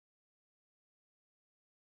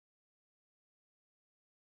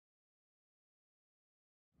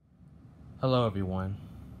Hello everyone,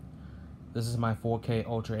 this is my 4K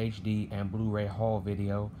Ultra HD and Blu-ray haul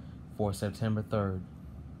video for September 3rd.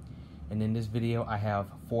 And in this video I have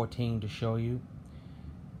 14 to show you.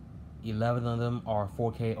 11 of them are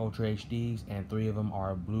 4K Ultra HDs and 3 of them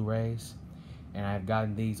are Blu-rays. And I've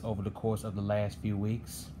gotten these over the course of the last few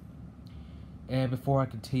weeks. And before I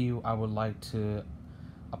continue, I would like to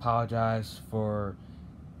apologize for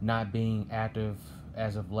not being active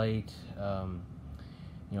as of late.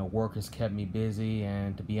 Work has kept me busy,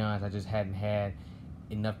 and to be honest, I just hadn't had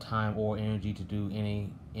enough time or energy to do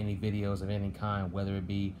any videos of any kind, whether it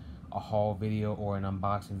be a haul video or an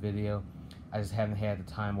unboxing video. I just haven't had the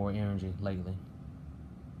time or energy lately.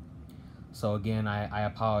 So again, I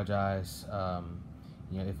apologize,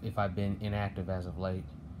 if I've been inactive as of late.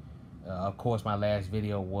 Of course, my last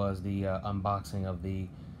video was the unboxing of the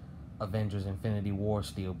Avengers Infinity War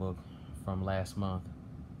Steelbook from last month.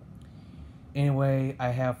 Anyway, I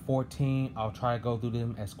have 14. I'll try to go through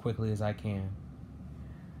them as quickly as I can.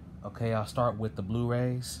 Okay, I'll start with the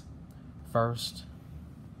Blu-rays. First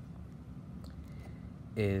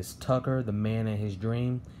is Tucker, the Man in His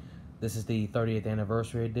Dream. This is the 30th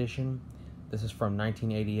anniversary edition. This is from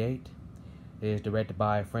 1988. It is directed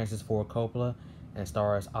by Francis Ford Coppola and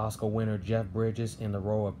stars Oscar winner Jeff Bridges in the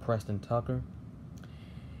role of Preston Tucker.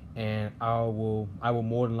 And I will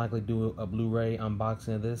more than likely do a Blu-ray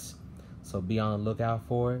unboxing of this, so be on the lookout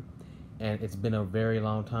for it. And it's been a very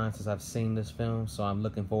long time since I've seen this film, so I'm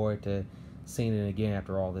looking forward to seeing it again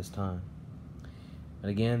after all this time.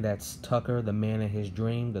 And again, that's Tucker, the Man in His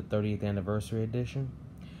Dream, the 30th anniversary edition.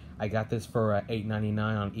 I got this for $8.99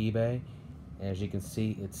 on eBay. As you can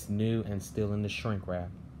see, it's new and still in the shrink wrap.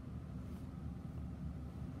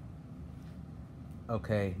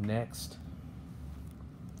 Okay, next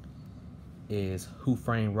is Who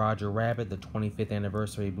Framed Roger Rabbit, the 25th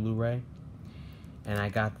anniversary Blu-ray. And I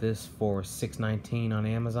got this for $6.19 on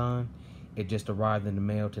Amazon. It just arrived in the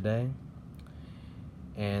mail today.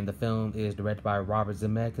 And the film is directed by Robert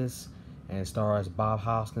Zemeckis and stars Bob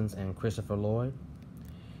Hoskins and Christopher Lloyd.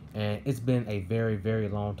 And it's been a very, very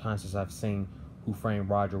long time since I've seen Who Framed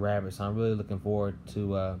Roger Rabbit, so I'm really looking forward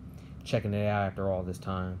to checking it out after all this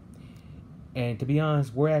time. And to be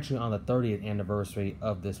honest, we're actually on the 30th anniversary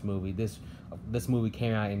of this movie. This movie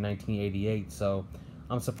came out in 1988, so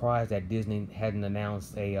I'm surprised that Disney hadn't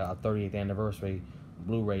announced a 30th anniversary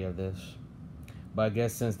Blu-ray of this. But I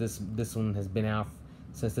guess since this one has been out,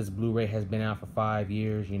 since this Blu-ray has been out for 5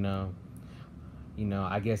 years,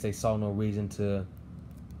 I guess they saw no reason to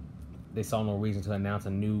announce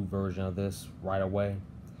a new version of this right away.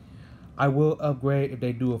 I will upgrade if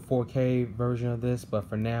they do a 4K version of this, but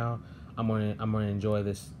for now, I'm gonna enjoy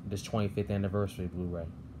this 25th anniversary Blu-ray.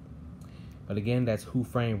 But again, that's Who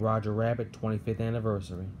Framed Roger Rabbit 25th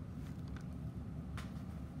anniversary.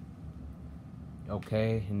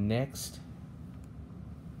 Okay, next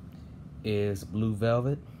is Blue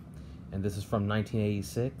Velvet, and this is from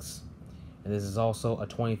 1986. And this is also a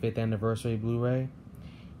 25th anniversary Blu-ray.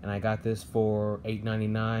 And I got this for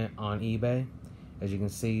 $8.99 on eBay. As you can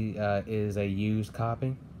see, it is a used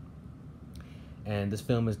copy. And this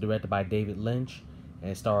film is directed by David Lynch,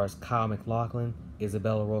 and it stars Kyle MacLachlan,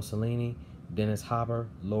 Isabella Rossellini, Dennis Hopper,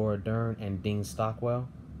 Laura Dern, and Dean Stockwell.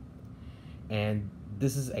 And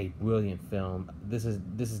this is a brilliant film. This is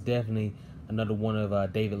definitely another one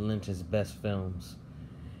of David Lynch's best films.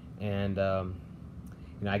 And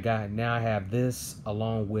I have this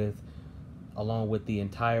along with the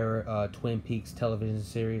entire Twin Peaks television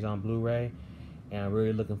series on Blu-ray, and I'm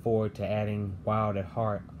really looking forward to adding Wild at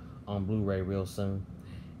Heart on Blu-ray real soon.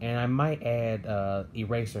 And I might add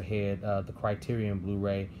Eraserhead, the Criterion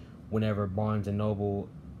Blu-ray, whenever Barnes & Noble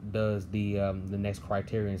does the next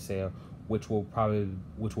Criterion sale, which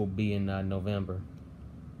will be in November.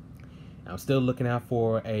 I'm still looking out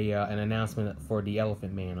for an announcement for The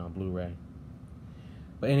Elephant Man on Blu-ray.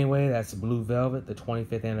 But anyway, that's Blue Velvet, the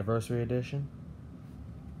 25th anniversary edition.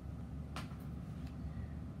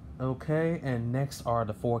 Okay, and next are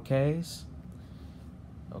the 4Ks.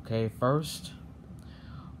 Okay, first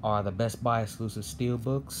are the Best Buy exclusive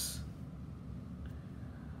steelbooks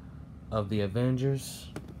of the Avengers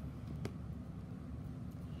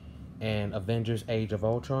and Avengers Age of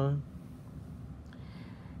Ultron.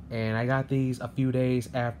 And I got these a few days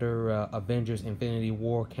after Avengers Infinity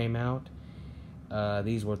War came out.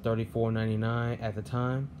 These were $34.99 at the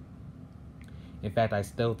time. In fact, I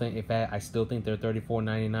still think they're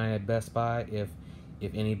 $34.99 at Best Buy, if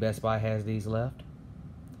any Best Buy has these left.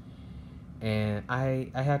 And I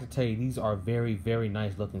have to tell you, these are very, very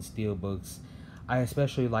nice looking steelbooks. I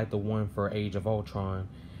especially like the one for Age of Ultron.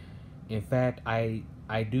 In fact, I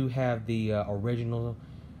do have the original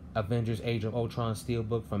Avengers Age of Ultron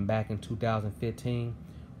Steelbook from back in 2015,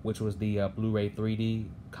 which was the Blu-ray 3D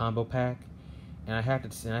combo pack. And I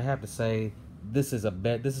have to say, this is a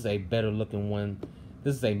better looking one.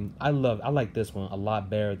 I like this one a lot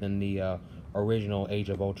better than the original Age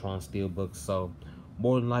of Ultron Steelbook. So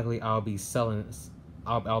more than likely I'll be selling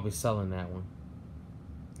that one.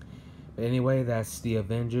 But anyway, that's the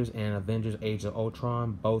Avengers and Avengers Age of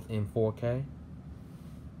Ultron, both in 4K.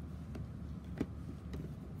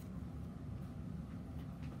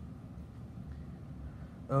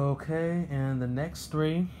 Okay, and the next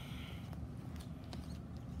three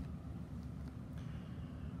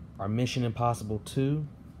are Mission Impossible 2,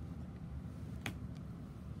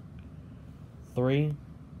 3,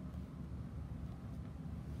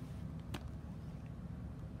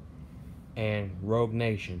 and Rogue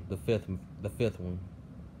Nation, the fifth one.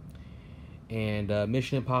 And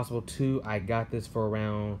Mission Impossible 2, I got this for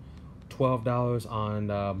around $12 on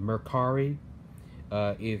Mercari.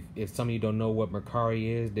 If some of you don't know what Mercari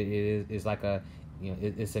is, it's like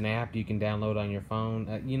it's an app you can download on your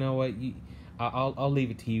phone. You know what? I'll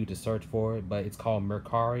leave it to you to search for it, but it's called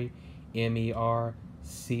Mercari, MERCARI.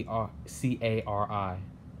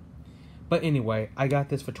 But anyway, I got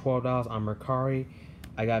this for $12 on Mercari.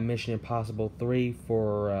 I got Mission Impossible 3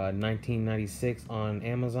 for $19.96 on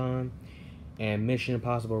Amazon, and Mission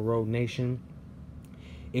Impossible Rogue Nation.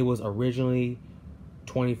 It was originally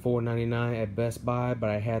 $24.99 at Best Buy, but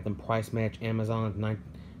I had them price match Amazon's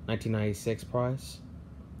 $19.96 price.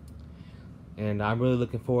 And I'm really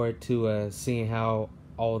looking forward to seeing how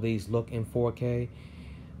all of these look in 4K,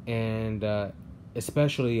 and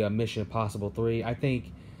especially Mission Impossible 3. I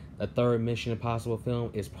think the third Mission Impossible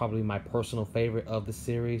film is probably my personal favorite of the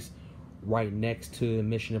series, right next to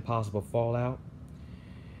Mission Impossible Fallout.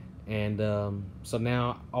 And so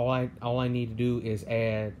now all I need to do is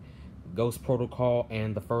add Ghost Protocol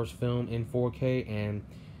and the first film in 4K,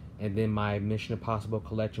 and then my Mission Impossible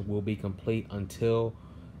collection will be complete until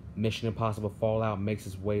Mission Impossible Fallout makes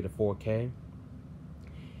its way to 4K.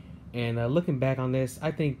 And looking back on this,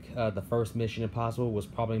 I think the first Mission Impossible was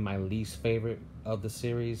probably my least favorite of the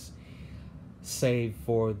series, save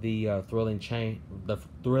for the thrilling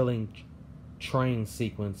train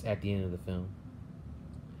sequence at the end of the film.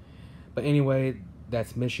 But anyway,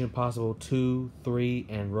 that's Mission Impossible 2, 3,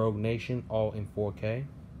 and Rogue Nation, all in 4K.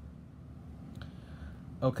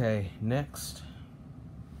 Okay, next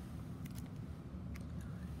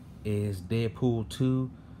is Deadpool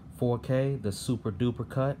 2 4K, the Super Duper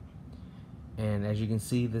Cut. And as you can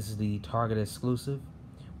see, this is the Target exclusive,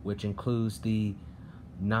 which includes the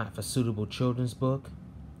Not for Suitable Children's book.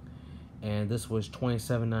 And this was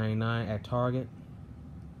 $27.99 at Target.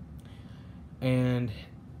 And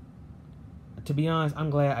to be honest,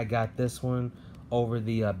 I'm glad I got this one over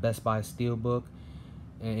the Best Buy Steelbook.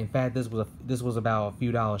 And in fact, this was about a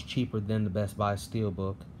few dollars cheaper than the Best Buy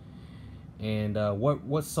Steelbook. And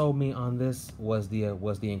what sold me on this was the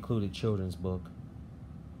included children's book.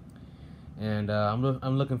 And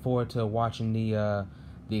I'm looking forward to watching the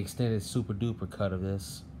extended Super Duper cut of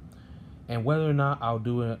this. And whether or not I'll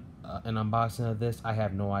do an unboxing of this, I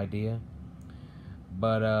have no idea.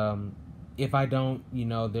 But if I don't, you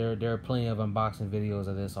know, there are plenty of unboxing videos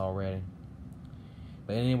of this already.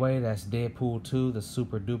 But anyway, that's Deadpool 2, the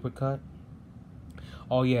Super Duper cut.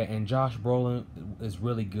 Oh yeah, and Josh Brolin is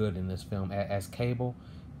really good in this film as Cable.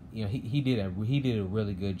 You know, he did a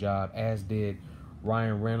really good job, as did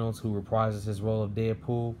Ryan Reynolds, who reprises his role of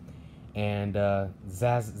Deadpool, and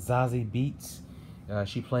Zazie Beetz.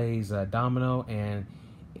 She plays Domino, and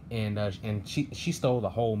she stole the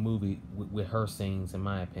whole movie with her scenes, in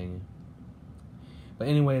my opinion. But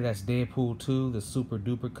anyway, that's Deadpool 2, the Super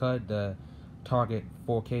Duper cut, the Target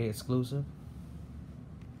 4K exclusive.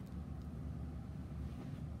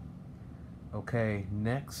 Okay,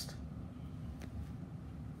 next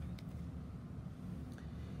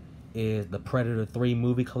is the Predator 3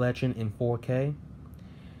 movie collection in 4K.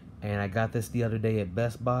 And I got this the other day at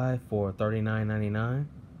Best Buy for $39.99.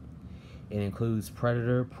 It includes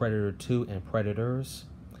Predator, Predator 2, and Predators.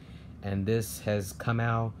 And this has come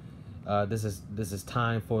out, this is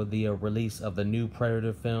time for the release of the new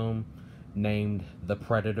Predator film named The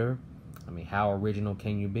Predator. I mean, how original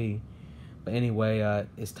can you be? But anyway,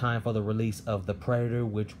 it's time for the release of The Predator,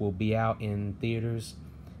 which will be out in theaters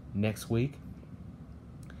next week.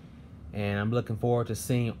 And I'm looking forward to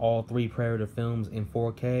seeing all three Predator films in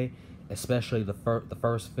 4K, especially the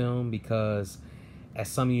first film, because as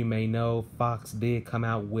some of you may know, Fox did come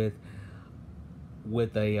out with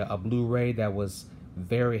a Blu-ray that was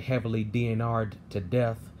very heavily DNR'd to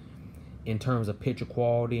death in terms of picture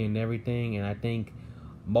quality and everything. And I think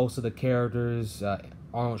most of the characters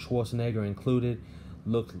Arnold Schwarzenegger included,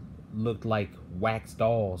 looked like wax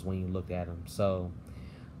dolls when you looked at them. So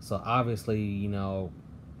obviously,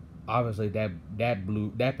 obviously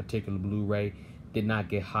that particular Blu-ray did not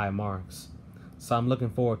get high marks. So I'm looking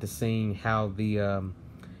forward to seeing how the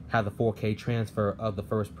 4K transfer of the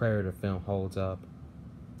first Predator film holds up.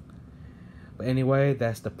 But anyway,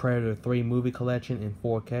 that's the Predator 3 movie collection in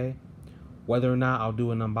 4K. Whether or not I'll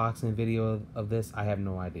do an unboxing video of this, I have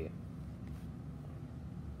no idea.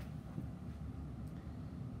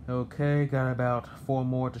 Okay, got about 4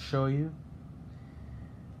 more to show you.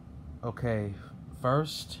 Okay,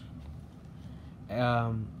 first,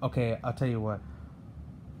 okay, I'll tell you what.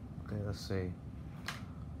 Okay, let's see.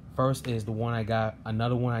 First is the one I got,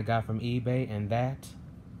 another one I got from eBay, and that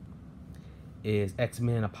is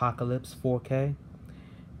X-Men Apocalypse 4K.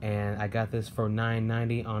 And I got this for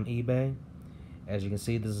 $9.90 on eBay. As you can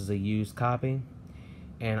see, this is a used copy.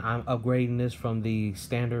 And I'm upgrading this from the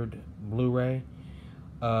standard Blu-ray.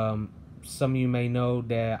 Some of you may know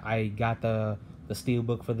that I got the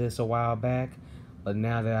steelbook for this a while back, but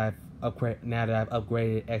now that I've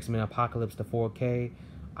upgraded X-Men Apocalypse to 4K,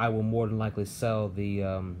 I will more than likely sell the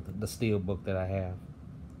steelbook that I have.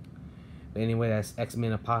 But anyway, that's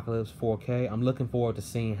X-Men Apocalypse 4K. I'm looking forward to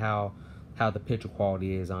seeing how the picture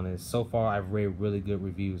quality is on it. So far, I've read really good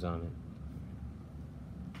reviews on it.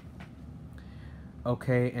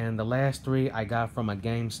 Okay, and the last 3 I got from a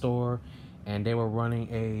game store, and they were running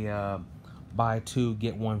a buy 2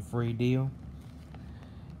 get 1 free deal.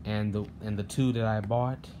 And the 2 that I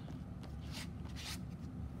bought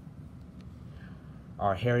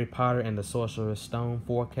are Harry Potter and the Sorcerer's Stone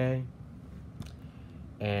 4K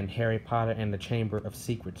and Harry Potter and the Chamber of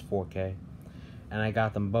Secrets 4K. And I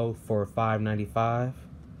got them both for $5.95.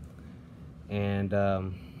 And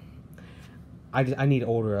I need to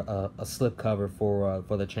order a slipcover for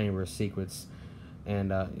the Chamber of Secrets,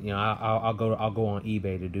 and I'll go on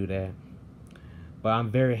eBay to do that. But I'm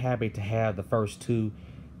very happy to have the first 2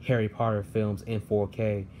 Harry Potter films in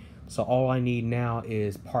 4K. So all I need now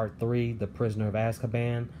is Part 3, The Prisoner of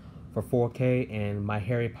Azkaban, for 4K, and my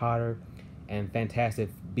Harry Potter and Fantastic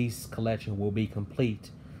Beasts collection will be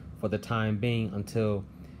complete for the time being until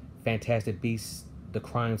Fantastic Beasts: The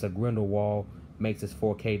Crimes of Grindelwald makes its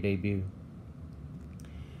 4K debut.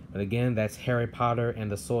 But again, that's Harry Potter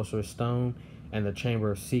and the Sorcerer's Stone and the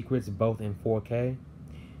Chamber of Secrets, both in 4K.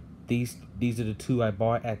 These are the 2 I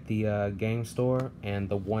bought at the game store, and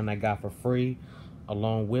the one I got for free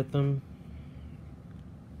along with them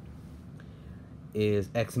is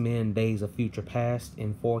X-Men Days of Future Past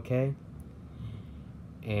in 4K.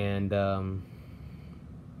 And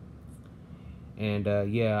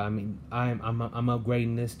yeah, I mean, I'm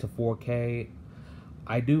upgrading this to 4K.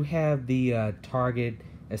 I do have the Target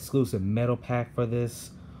exclusive metal pack for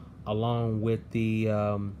this, along with the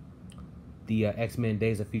X-Men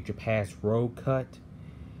Days of Future Past Road Cut.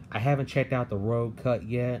 I haven't checked out the Road Cut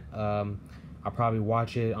yet. I'll probably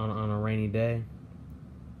watch it on a rainy day.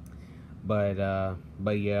 But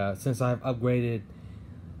yeah, since I upgraded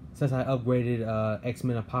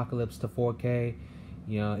X-Men Apocalypse to 4K,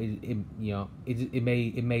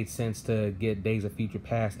 it made sense to get Days of Future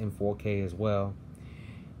Past in 4K as well.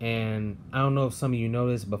 And I don't know if some of you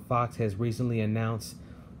noticed, but Fox has recently announced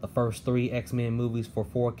the first 3 X-Men movies for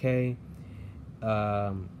 4K.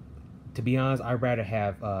 To be honest, I'd rather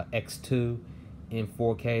have X2 in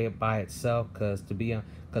 4K by itself, because to be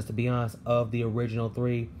honest, of the original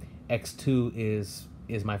 3, X2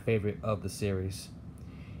 is my favorite of the series.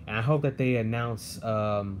 And I hope that they announce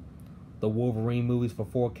the Wolverine movies for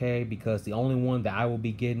 4K, because the only one that I will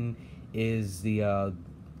be getting is the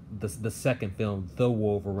second film, The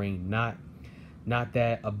Wolverine, not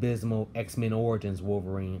that abysmal X-Men Origins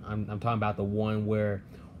Wolverine. I'm talking about the one where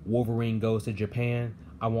Wolverine goes to Japan.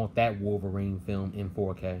 I want that Wolverine film in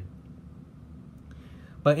 4K.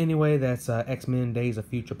 But anyway, that's X-Men Days of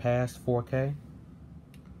Future Past 4K.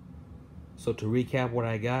 So to recap what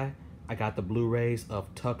I got the Blu-rays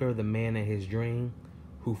of Tucker, the Man in His Dream,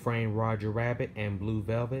 Who Framed Roger Rabbit, and Blue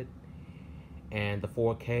Velvet, and the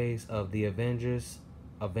 4Ks of The Avengers,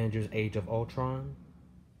 Avengers Age of Ultron,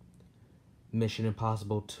 Mission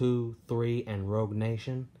Impossible 2, 3, and Rogue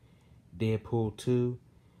Nation, Deadpool 2,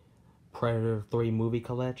 Predator 3 movie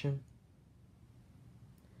collection,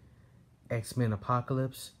 X-Men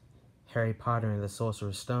Apocalypse, Harry Potter and the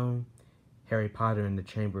Sorcerer's Stone, Harry Potter and the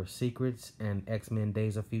Chamber of Secrets, and X-Men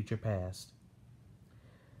Days of Future Past.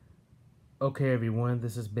 Okay everyone,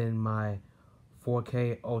 this has been my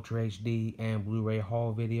 4K Ultra HD and Blu-ray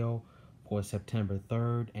haul video for September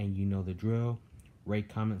 3rd, and you know the drill. Rate,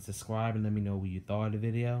 comment, subscribe, and let me know what you thought of the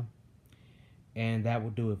video. And that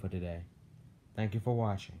will do it for today. Thank you for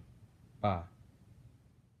watching. Bye.